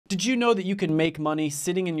Did you know that you can make money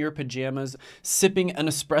sitting in your pajamas, sipping an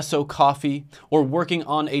espresso coffee, or working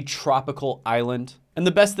on a tropical island? And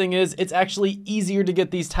the best thing is, it's actually easier to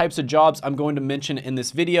get these types of jobs I'm going to mention in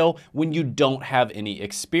this video when you don't have any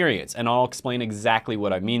experience, and I'll explain exactly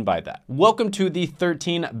what I mean by that. Welcome to the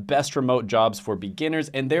 13 best remote jobs for beginners,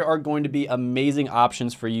 and there are going to be amazing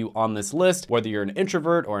options for you on this list, whether you're an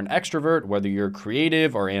introvert or an extrovert, whether you're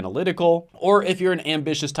creative or analytical, or if you're an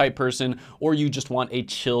ambitious type person, or you just want a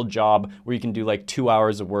chill job where you can do like 2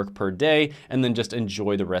 hours of work per day and then just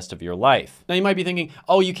enjoy the rest of your life. Now you might be thinking,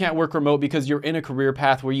 oh, you can't work remote because you're in a career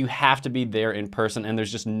path where you have to be there in person and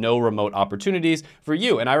there's just no remote opportunities for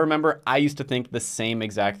you. And I remember I used to think the same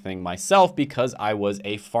exact thing myself because I was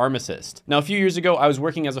a pharmacist. Now, a few years ago, I was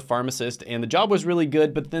working as a pharmacist and the job was really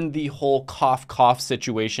good, but then the whole cough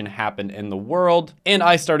situation happened in the world and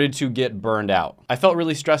I started to get burned out. I felt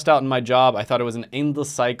really stressed out in my job. I thought it was an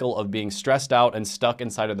endless cycle of being stressed out and stuck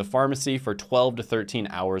inside of the pharmacy for 12 to 13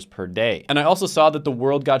 hours per day. And I also saw that the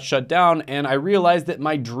world got shut down and I realized that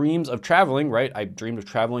my dreams of traveling, right? I dreamed of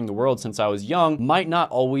traveling the world since I was young, might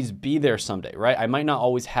not always be there someday, right? I might not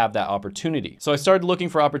always have that opportunity. So I started looking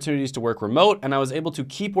for opportunities to work remote and I was able to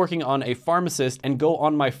keep working on a pharmacist and go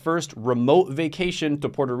on my first remote vacation to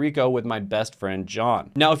Puerto Rico with my best friend,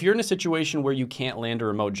 John. Now, if you're in a situation where you can't land a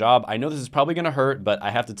remote job, I know this is probably gonna hurt, but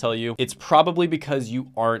I have to tell you, it's probably because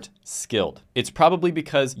you aren't skilled. It's probably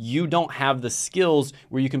because you don't have the skills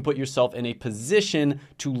where you can put yourself in a position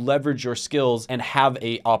to leverage your skills and have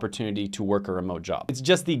an opportunity to work a remote job. It's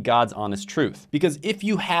just the God's honest truth. Because if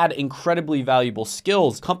you had incredibly valuable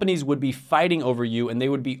skills, companies would be fighting over you and they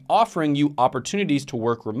would be offering you opportunities to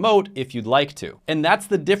work remote if you'd like to. And that's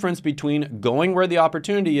the difference between going where the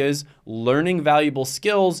opportunity is, learning valuable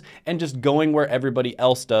skills, and just going where everybody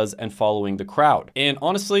else does and following the crowd. And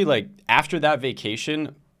honestly, like after that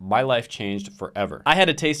vacation, my life changed forever. I had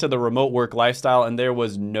a taste of the remote work lifestyle and there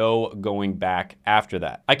was no going back after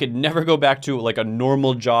that. I could never go back to like a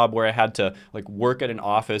normal job where I had to like work at an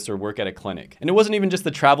office or work at a clinic. And it wasn't even just the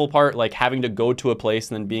travel part, like having to go to a place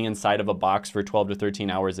and then being inside of a box for 12 to 13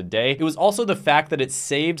 hours a day. It was also the fact that it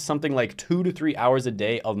saved something like 2 to 3 hours a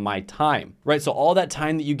day of my time, right? So all that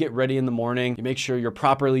time that you get ready in the morning, you make sure you're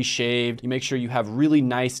properly shaved, you make sure you have really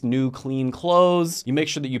nice, new, clean clothes, you make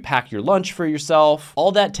sure that you pack your lunch for yourself.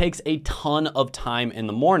 All that takes a ton of time in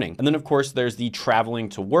the morning. And then of course there's the traveling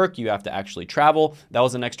to work. You have to actually travel. That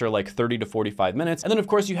was an extra like 30 to 45 minutes. And then of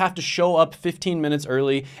course you have to show up 15 minutes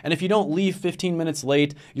early. And if you don't leave 15 minutes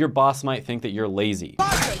late, your boss might think that you're lazy.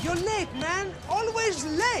 Parker, you're late, man. Always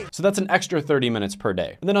late. So that's an extra 30 minutes per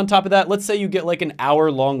day. And then on top of that, let's say you get like an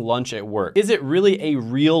hour-long lunch at work. Is it really a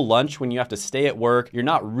real lunch when you have to stay at work? You're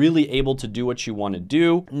not really able to do what you want to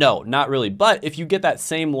do? No, not really. But if you get that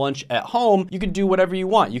same lunch at home, you can do whatever you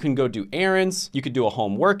want. You can go do errands, you could do a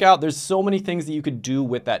home workout. There's so many things that you could do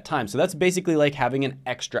with that time. So that's basically like having an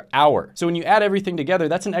extra hour. So when you add everything together,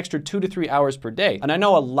 that's an extra 2 to 3 hours per day. And I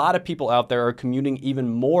know a lot of people out there are commuting even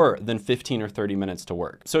more than 15 or 30 minutes to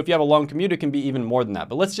work. So if you have a long commute, it can be even more than that.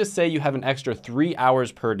 But let's just say you have an extra 3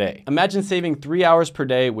 hours per day. Imagine saving 3 hours per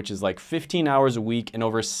day, which is like 15 hours a week and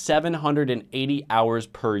over 780 hours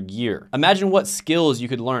per year. Imagine what skills you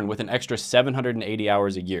could learn with an extra 780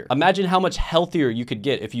 hours a year. Imagine how much healthier you could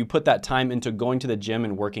get if you put that time into going to the gym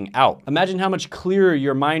and working out. Imagine how much clearer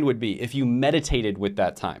your mind would be if you meditated with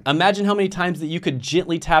that time. Imagine how many times that you could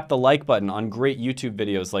gently tap the like button on great YouTube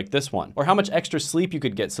videos like this one, or how much extra sleep you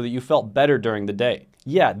could get so that you felt better during the day.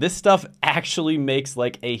 Yeah, this stuff actually makes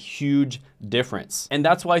like a huge difference. And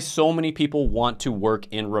that's why so many people want to work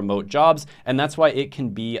in remote jobs, and that's why it can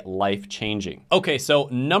be life-changing. Okay, so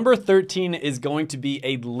number 13 is going to be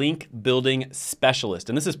a link building specialist.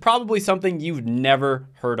 And this is probably something you've never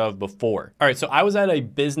heard of before. All right, so I was at a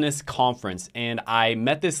business conference and I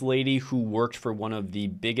met this lady who worked for one of the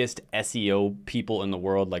biggest SEO people in the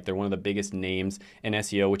world. Like they're one of the biggest names in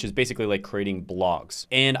SEO, which is basically like creating blogs.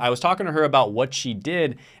 And I was talking to her about what she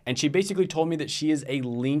did, and she basically told me that she is a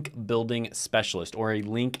link building specialist or a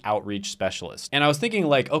link outreach specialist. And I was thinking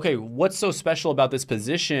like, okay, what's so special about this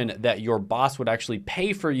position that your boss would actually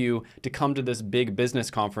pay for you to come to this big business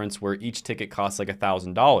conference where each ticket costs like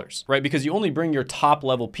 $1,000, right? Because you only bring your top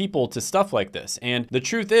level people to stuff like this. And the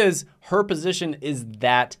truth is her position is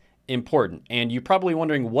that important. And you're probably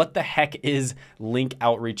wondering, what the heck is link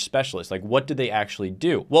outreach specialist? Like, what do they actually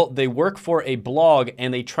do? Well, they work for a blog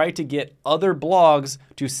and they try to get other blogs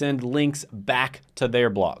to send links back to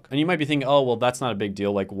their blog. And you might be thinking, oh, well, that's not a big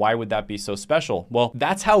deal. Like, why would that be so special? Well,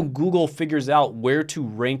 that's how Google figures out where to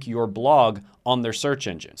rank your blog on their search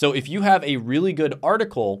engine. So if you have a really good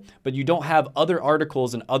article, but you don't have other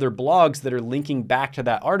articles and other blogs that are linking back to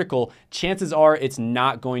that article, chances are it's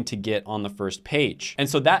not going to get on the first page. And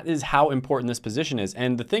so that is how important this position is.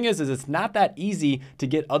 And the thing is it's not that easy to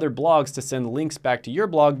get other blogs to send links back to your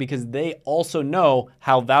blog because they also know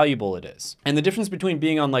how valuable it is. And the difference between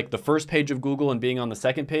being on like the first page of Google and being on the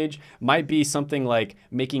second page might be something like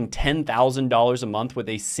making $10,000 a month with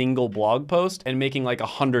a single blog post and making like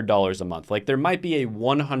 $100 a month. Like there might be a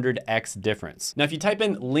 100x difference. Now, if you type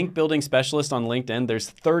in link building specialist on LinkedIn, there's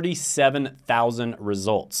 37,000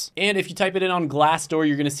 results. And if you type it in on Glassdoor,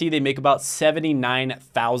 you're gonna see they make about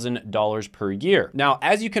 $79,000 per year. Now,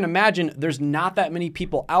 as you can imagine, there's not that many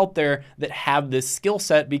people out there that have this skill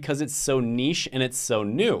set because it's so niche and it's so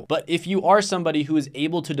new. But if you are somebody who is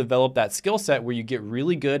able to develop that skill set where you get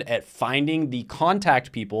really good at finding the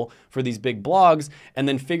contact people for these big blogs and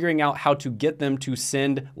then figuring out how to get them to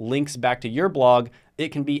send links back to your blog,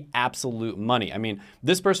 it can be absolute money. I mean,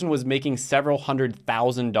 this person was making several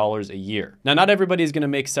 $100,000 a year. Now, not everybody is gonna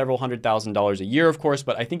make several $100,000 a year, of course,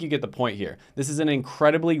 but I think you get the point here. This is an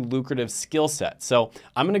incredibly lucrative skill set. So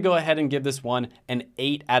I'm gonna go ahead and give this one an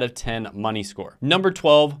 8 out of 10 money score. Number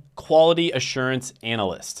 12, quality assurance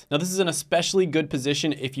analyst. Now, this is an especially good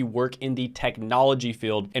position if you work in the technology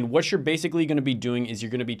field. And what you're basically gonna be doing is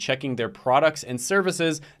you're gonna be checking their products and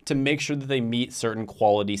services to make sure that they meet certain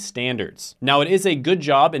quality standards. Now, it is a good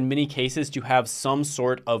job in many cases to have some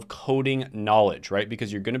sort of coding knowledge, right?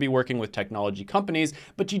 Because you're gonna be working with technology companies,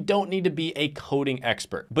 but you don't need to be a coding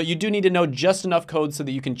expert. But you do need to know just enough code so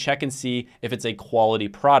that you can check and see if it's a quality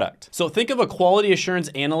product. So think of a quality assurance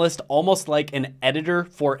analyst almost like an editor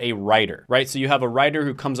for a writer, right? So you have a writer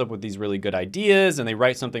who comes up with these really good ideas and they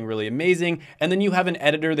write something really amazing. And then you have an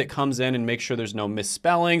editor that comes in and makes sure there's no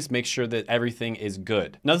misspellings, make sure that everything is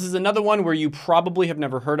good. Now, this is another one where you probably have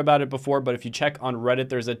never heard about it before, but if you check on Reddit,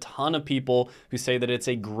 there's a ton of people who say that it's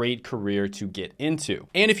a great career to get into.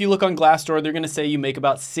 And if you look on Glassdoor, they're gonna say you make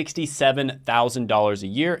about $67,000 a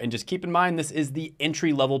year. And just keep in mind, this is the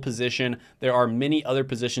entry-level position. There are many other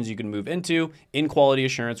positions you can move into in quality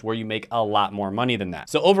assurance where you make a lot more money than that.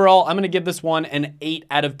 So overall, I'm gonna give this one an 8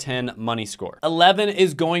 out of 10 money score. 11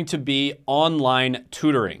 is going to be online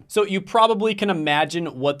tutoring. So you probably can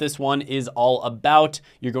imagine what this one is all about.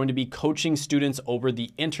 You're going to be coaching students over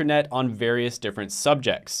the internet on various different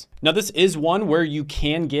subjects. Now, this is one where you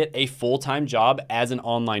can get a full-time job as an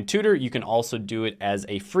online tutor. You can also do it as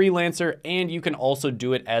a freelancer, and you can also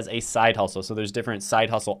do it as a side hustle. So there's different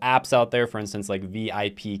side hustle apps out there, for instance, like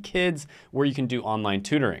VIP Kids, where you can do online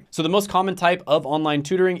tutoring. So the most common type of online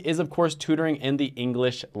tutoring is, of course, tutoring in the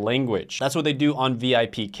English language. That's what they do on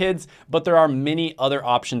VIP Kids, but there are many other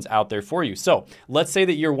options out there for you. So let's say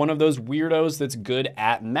that you're one of those weirdos that's good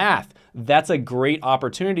at math. That's a great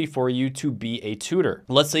opportunity for you to be a tutor.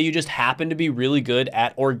 Let's say you just happen to be really good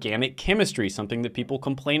at organic chemistry, something that people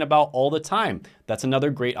complain about all the time. That's another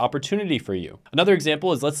great opportunity for you. Another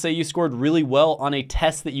example is, let's say you scored really well on a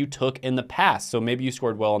test that you took in the past. So maybe you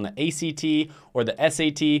scored well on the ACT or the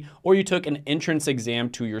SAT, or you took an entrance exam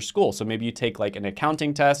to your school. So maybe you take like an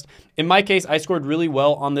accounting test. In my case, I scored really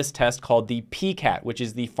well on this test called the PCAT, which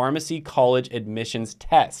is the Pharmacy College Admissions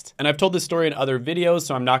Test. And I've told this story in other videos,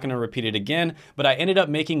 so I'm not gonna repeat it again, but I ended up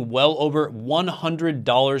making well over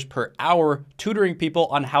 $100 per hour tutoring people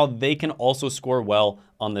on how they can also score well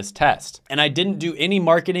on this test. And I didn't do any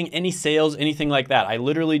marketing, any sales, anything like that. I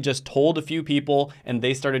literally just told a few people and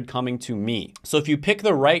they started coming to me. So if you pick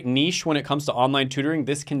the right niche when it comes to online tutoring,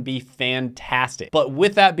 this can be fantastic. But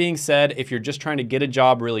with that being said, if you're just trying to get a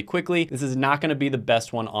job really quickly, this is not gonna be the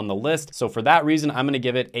best one on the list. So for that reason, I'm gonna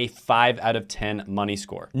give it a 5 out of 10 money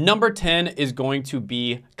score. Number 10 is going to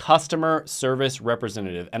be customer service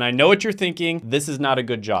representative. And I know what you're thinking, this is not a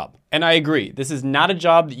good job. And I agree, this is not a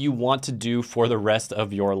job that you want to do for the rest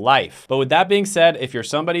of your life. But with that being said, if you're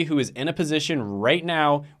somebody who is in a position right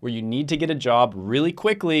now where you need to get a job really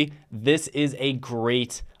quickly, this is a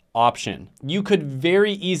great option. You could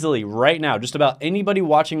very easily right now, just about anybody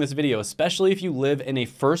watching this video, especially if you live in a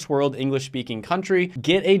first world English speaking country,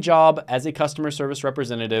 get a job as a customer service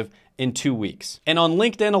representative in 2 weeks. And on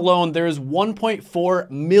LinkedIn alone, there's 1.4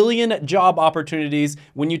 million job opportunities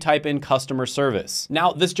when you type in customer service.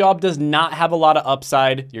 Now, this job does not have a lot of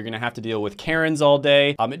upside. You're gonna have to deal with Karens all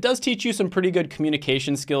day. It does teach you some pretty good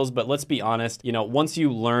communication skills, but let's be honest, you know, once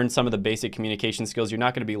you learn some of the basic communication skills, you're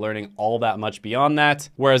not gonna be learning all that much beyond that.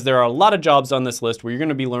 Whereas there are a lot of jobs on this list where you're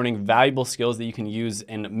gonna be learning valuable skills that you can use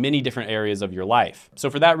in many different areas of your life. So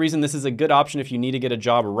for that reason, this is a good option if you need to get a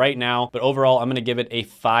job right now, but overall, I'm gonna give it a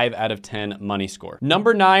 5 out of 10 money score.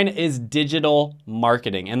 Number 9 is digital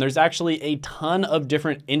marketing. And there's actually a ton of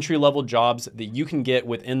different entry-level jobs that you can get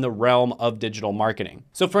within the realm of digital marketing.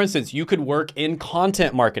 So for instance, you could work in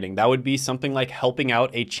content marketing. That would be something like helping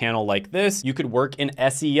out a channel like this. You could work in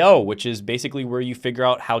SEO, which is basically where you figure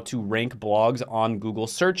out how to rank blogs on Google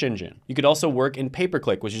search engine. You could also work in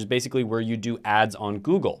pay-per-click, which is basically where you do ads on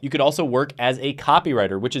Google. You could also work as a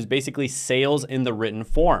copywriter, which is basically sales in the written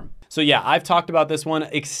form. So yeah, I've talked about this one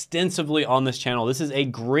extensively on this channel. This is a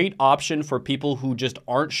great option for people who just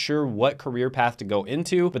aren't sure what career path to go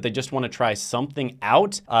into, but they just want to try something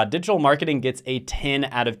out. Digital marketing gets a 10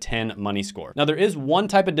 out of 10 money score. Now there is one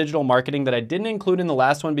type of digital marketing that I didn't include in the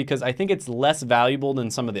last one because I think it's less valuable than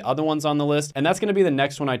some of the other ones on the list. And that's going to be the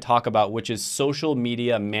next one I talk about, which is social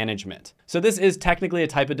media management. So this is technically a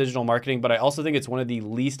type of digital marketing, but I also think it's one of the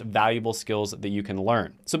least valuable skills that you can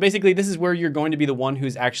learn. So basically this is where you're going to be the one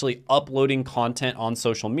who's actually uploading content on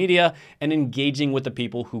social media and engaging with the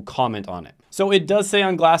people who comment on it. So it does say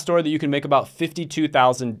on Glassdoor that you can make about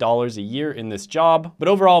 $52,000 a year in this job, but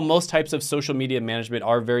overall, most types of social media management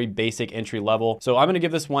are very basic entry level. So I'm gonna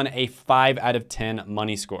give this one a 5 out of 10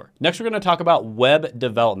 money score. Next, we're gonna talk about web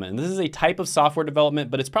development. And this is a type of software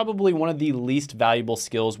development, but it's probably one of the least valuable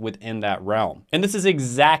skills within that realm. And this is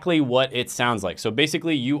exactly what it sounds like. So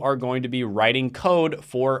basically you are going to be writing code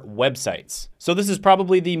for websites. So this is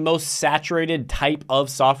probably the most saturated type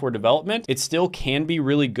of software development. It still can be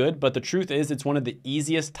really good, but the truth is it's one of the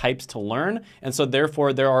easiest types to learn. And so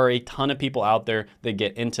therefore there are a ton of people out there that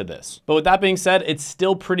get into this. But with that being said, it's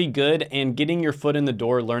still pretty good, and getting your foot in the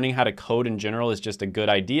door, learning how to code in general is just a good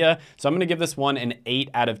idea. So I'm gonna give this one an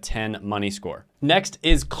 8 out of 10 money score. Next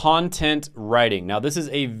is content writing. Now this is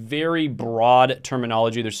a very broad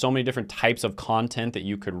terminology. There's so many different types of content that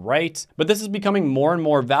you could write, but this is becoming more and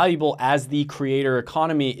more valuable as the creator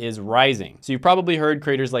economy is rising. So you've probably heard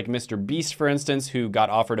creators like Mr. Beast, for instance, who got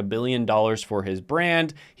offered $1 billion for his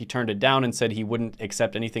brand. He turned it down and said he wouldn't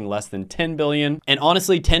accept anything less than 10 billion. And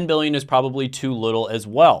honestly, 10 billion is probably too little as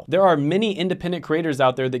well. There are many independent creators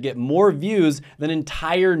out there that get more views than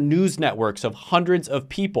entire news networks of hundreds of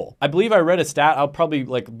people. I believe I read a stat, I'll probably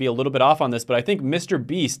be a little bit off on this, but I think Mr.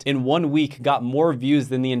 Beast in 1 week got more views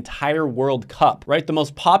than the entire World Cup, right? The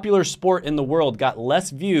most popular sport in the world got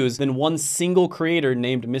less views than one single creator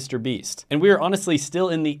named Mr. Beast. And we are honestly still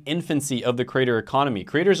in the infancy of the creator economy.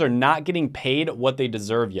 Creators are not getting paid what they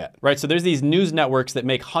deserve yet, right? So there's these news networks that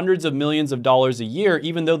make hundreds of millions of dollars a year,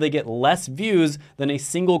 even though they get less views than a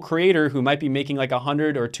single creator who might be making like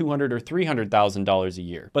 $100 or $200 or $300,000 a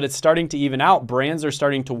year. But it's starting to even out. Brands are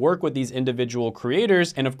starting to work with these individual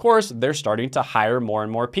creators, and of course, they're starting to hire more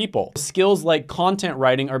and more people. Skills like content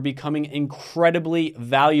writing are becoming incredibly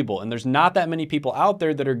valuable, and there's not that many people out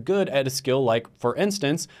there that are good at a skill like, for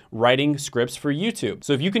instance, writing scripts for YouTube.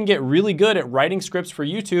 So if you can get really good at writing scripts for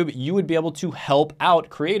YouTube, you would be able to help out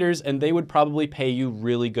creators, and they would probably pay you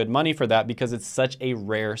really good money for that because it's such a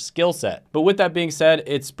rare skill set. But with that being said,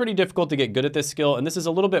 it's pretty difficult to get good at this skill, and this is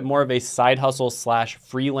a little bit more of a side hustle slash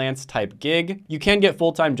freelance type gig. You can get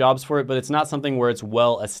full-time jobs for it, but it's not something where it's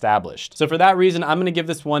well established. So for that reason, I'm gonna give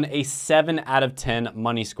this one a 7 out of 10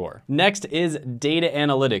 money score. Next is data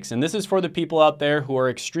analytics, and this is for the people out there who are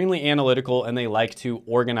extremely analytical and they like to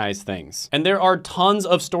organize things. And there are tons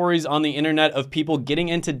of stories on the internet of people getting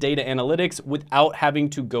into data analytics without having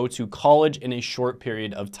to go to college in a short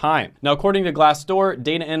period of time. Now, according to Glassdoor,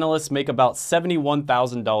 data analysts make about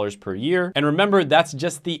 $71,000 per year. And remember, that's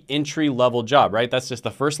just the entry level job, right? That's just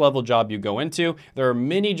the first level job you go into. There are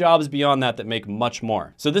many jobs beyond that that make much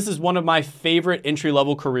more. So this is one of my favorite entry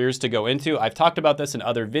level careers to go into. I've talked about this in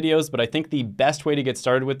other videos, but I think the best way to get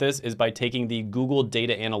started with this is by taking the Google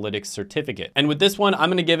Data Analytics certificate. And with this one, I'm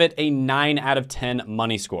gonna give it a 9 out of 10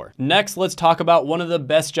 money score. Next, let's talk about one of the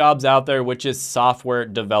best jobs out there, which is software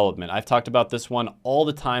development. I've talked about this one all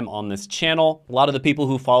the time on this channel. A lot of the people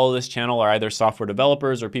who follow this channel are either software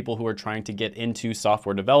developers or people who are trying to get into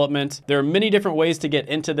software development. There are many different ways to get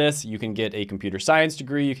into this. You can get a computer science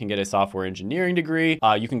degree, you can get a software engineering degree.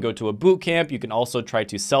 You can go to a boot camp. You can also try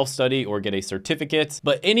to self-study or get a certificate.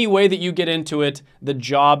 But any way that you get into it, the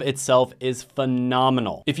job itself is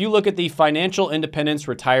phenomenal. If you look at the Financial Independence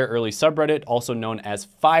Retire Early subreddit, also known as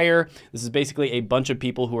FIRE, this is basically a bunch of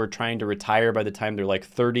people who are trying to retire by the time they're like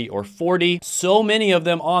 30 or 40. So many of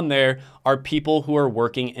them on there are people who are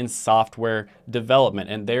working in software development,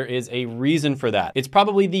 and there is a reason for that. It's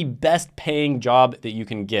probably the best paying job that you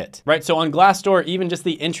can get, right? So on Glassdoor, even just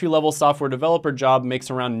the entry-level software developer job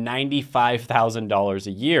makes around $95,000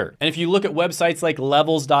 a year. And if you look at websites like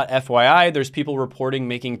levels.fyi, there's people reporting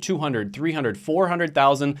making 200, 300,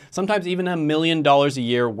 400,000, sometimes even $1 million a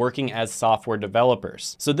year working as software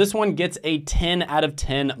developers. So this one gets a 10 out of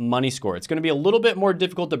 10 money score. It's gonna be a little bit more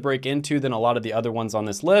difficult to break into than a lot of the other ones on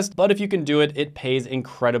this list, but if you can do it, it pays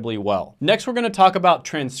incredibly well. Next, we're gonna talk about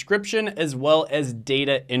transcription as well as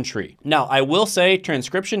data entry. Now, I will say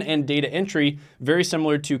transcription and data entry, very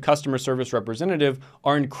similar to customer service representative,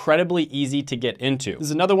 are incredibly easy to get into. This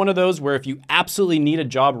is another one of those where if you absolutely need a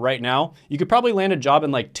job right now, you could probably land a job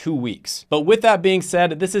in like 2 weeks. But with that being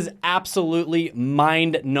said, this is absolutely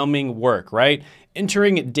mind-numbing work, right?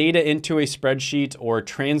 Entering data into a spreadsheet or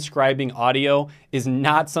transcribing audio is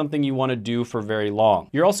not something you want to do for very long.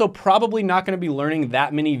 You're also probably not going to be learning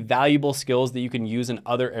that many valuable skills that you can use in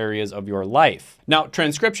other areas of your life. Now,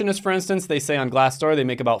 transcriptionists, for instance, they say on Glassdoor, they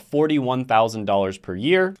make about $41,000 per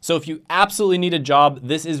year. So if you absolutely need a job,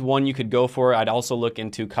 this is one you could go for. I'd also look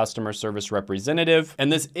into customer service representative.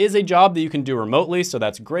 And this is a job that you can do remotely, so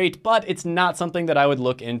that's great, but it's not something that I would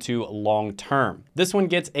look into long term. This one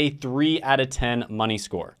gets a 3 out of 10 money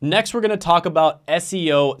score. Next, we're gonna talk about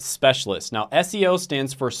SEO specialist. Now, SEO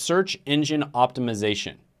stands for search engine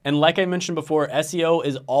optimization. And like I mentioned before, SEO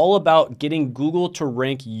is all about getting Google to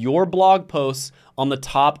rank your blog posts on the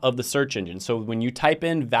top of the search engine. So when you type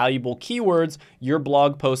in valuable keywords, your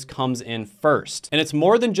blog post comes in first. And it's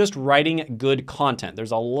more than just writing good content.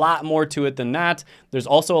 There's a lot more to it than that. There's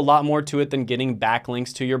also a lot more to it than getting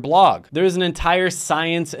backlinks to your blog. There's an entire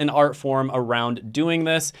science and art form around doing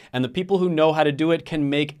this, and the people who know how to do it can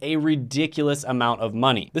make a ridiculous amount of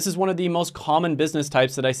money. This is one of the most common business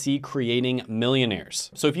types that I see creating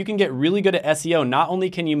millionaires. So if you can get really good at SEO, not only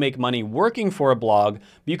can you make money working for a blog, but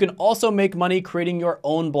you can also make money creating your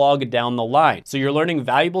own blog down the line. So you're learning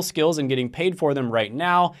valuable skills and getting paid for them right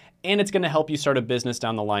now, and it's gonna help you start a business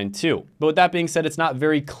down the line too. But with that being said, it's not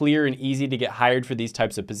very clear and easy to get hired for these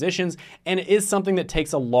types of positions, and it is something that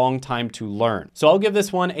takes a long time to learn. So I'll give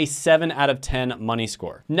this one a 7 out of 10 money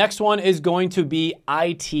score. Next one is going to be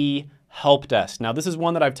IT help desk. Now, this is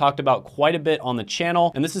one that I've talked about quite a bit on the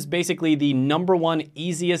channel, and this is basically the #1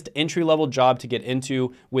 easiest entry-level job to get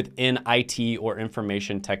into within IT or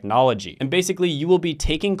information technology. And basically, you will be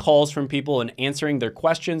taking calls from people and answering their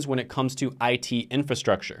questions when it comes to IT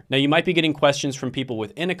infrastructure. Now, you might be getting questions from people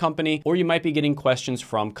within a company, or you might be getting questions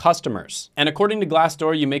from customers. And according to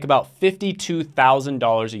Glassdoor, you make about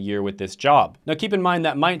 $52,000 a year with this job. Now, keep in mind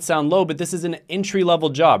that might sound low, but this is an entry-level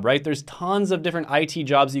job, right? There's tons of different IT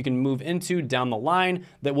jobs you can move into down the line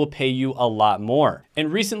that will pay you a lot more.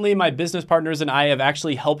 And recently, my business partners and I have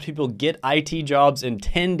actually helped people get IT jobs in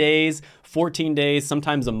 10 days, 14 days,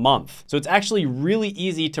 sometimes a month. So it's actually really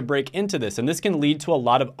easy to break into this, and this can lead to a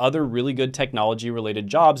lot of other really good technology related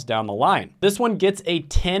jobs down the line. This one gets a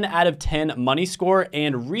 10 out of 10 money score,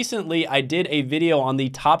 and recently I did a video on the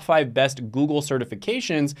top 5 best Google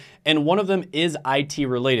certifications, and one of them is IT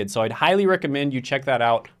related. So I'd highly recommend you check that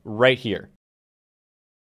out right here.